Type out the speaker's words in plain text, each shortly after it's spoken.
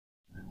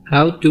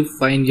How to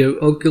find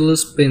your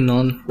Oculus pin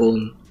on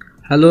phone.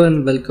 Hello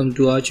and welcome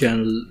to our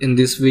channel. In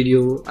this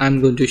video, I'm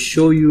going to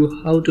show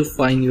you how to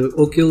find your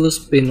Oculus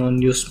pin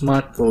on your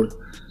smartphone.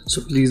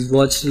 So please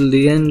watch till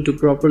the end to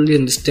properly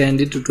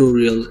understand the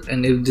tutorial,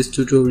 and if this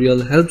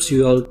tutorial helps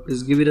you out,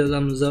 please give it a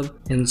thumbs up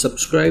and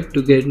subscribe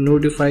to get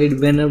notified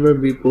whenever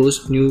we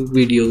post new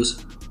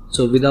videos.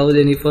 So without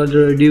any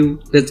further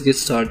ado, let's get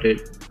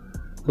started.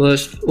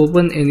 First,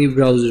 open any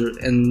browser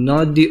and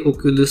not the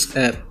Oculus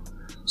app.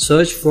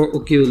 Search for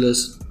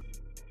Oculus.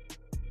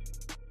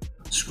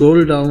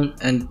 Scroll down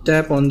and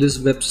tap on this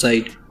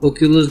website,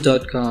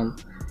 oculus.com.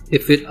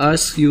 If it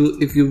asks you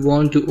if you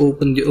want to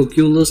open the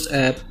Oculus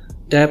app,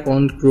 tap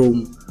on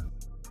Chrome.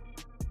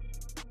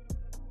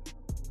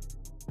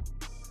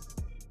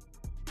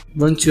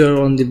 Once you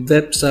are on the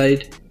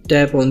website,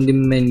 tap on the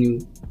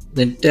menu.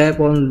 Then tap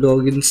on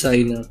Login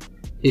Sign Up.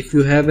 If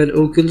you have an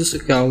Oculus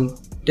account,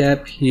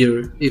 tap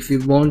here. If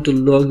you want to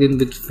log in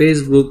with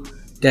Facebook,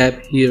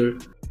 tap here.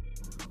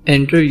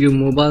 Enter your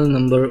mobile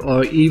number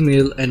or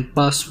email and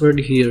password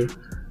here.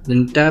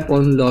 Then tap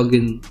on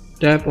Login.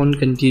 Tap on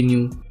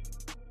Continue.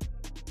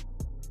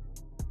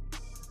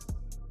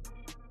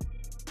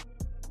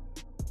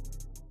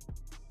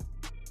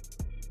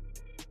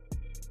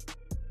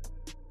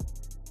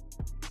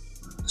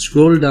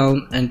 Scroll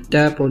down and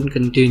tap on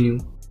Continue.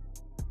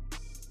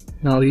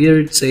 Now here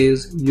it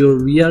says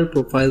your VR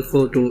profile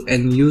photo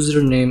and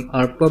username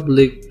are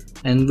public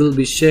and will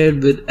be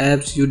shared with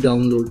apps you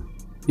download.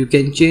 You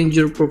can change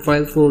your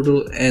profile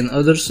photo and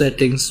other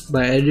settings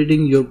by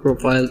editing your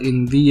profile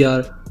in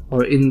VR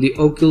or in the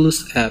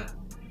Oculus app.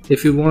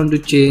 If you want to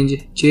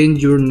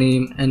change your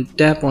name and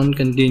tap on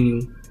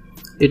Continue.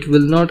 It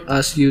will not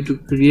ask you to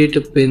create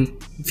a pin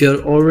if you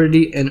are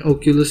already an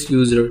Oculus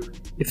user.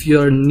 If you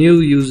are a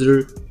new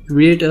user,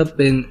 create a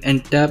pin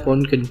and tap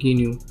on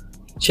Continue.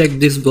 Check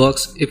this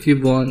box if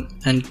you want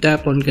and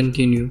tap on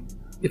Continue.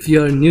 If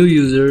you are a new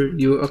user,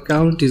 your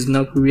account is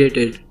now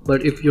created,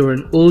 but if you are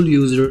an old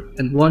user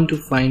and want to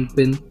find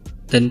pin,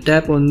 then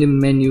tap on the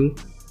menu,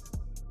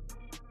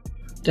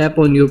 tap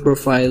on your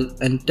profile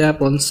and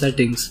tap on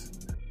Settings.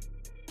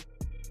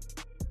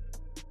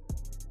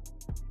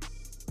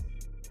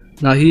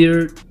 Now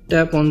here,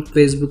 tap on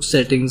Facebook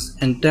settings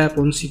and tap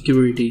on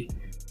Security.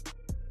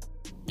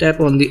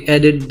 Tap on the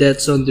edit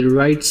that's on the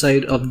right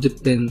side of the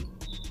pin.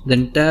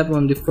 Then tap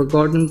on the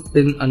forgotten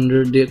pin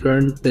under the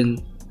current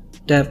pin.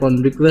 Tap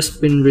on Request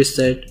Pin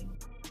Reset.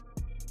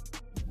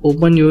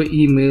 Open your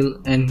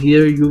email and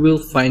here you will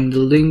find the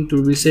link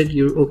to reset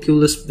your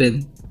Oculus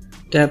pin.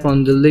 Tap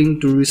on the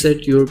link to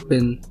reset your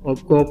pin or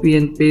copy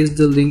and paste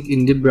the link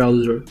in the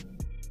browser.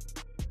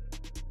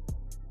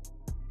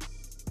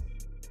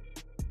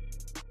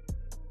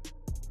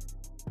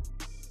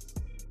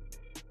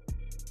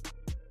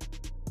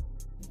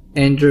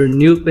 Enter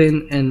new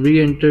pin and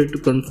re-enter to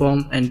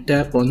confirm and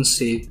tap on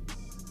Save.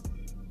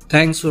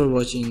 Thanks for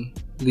watching.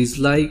 Please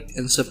like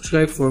and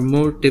subscribe for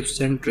more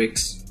tips and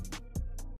tricks.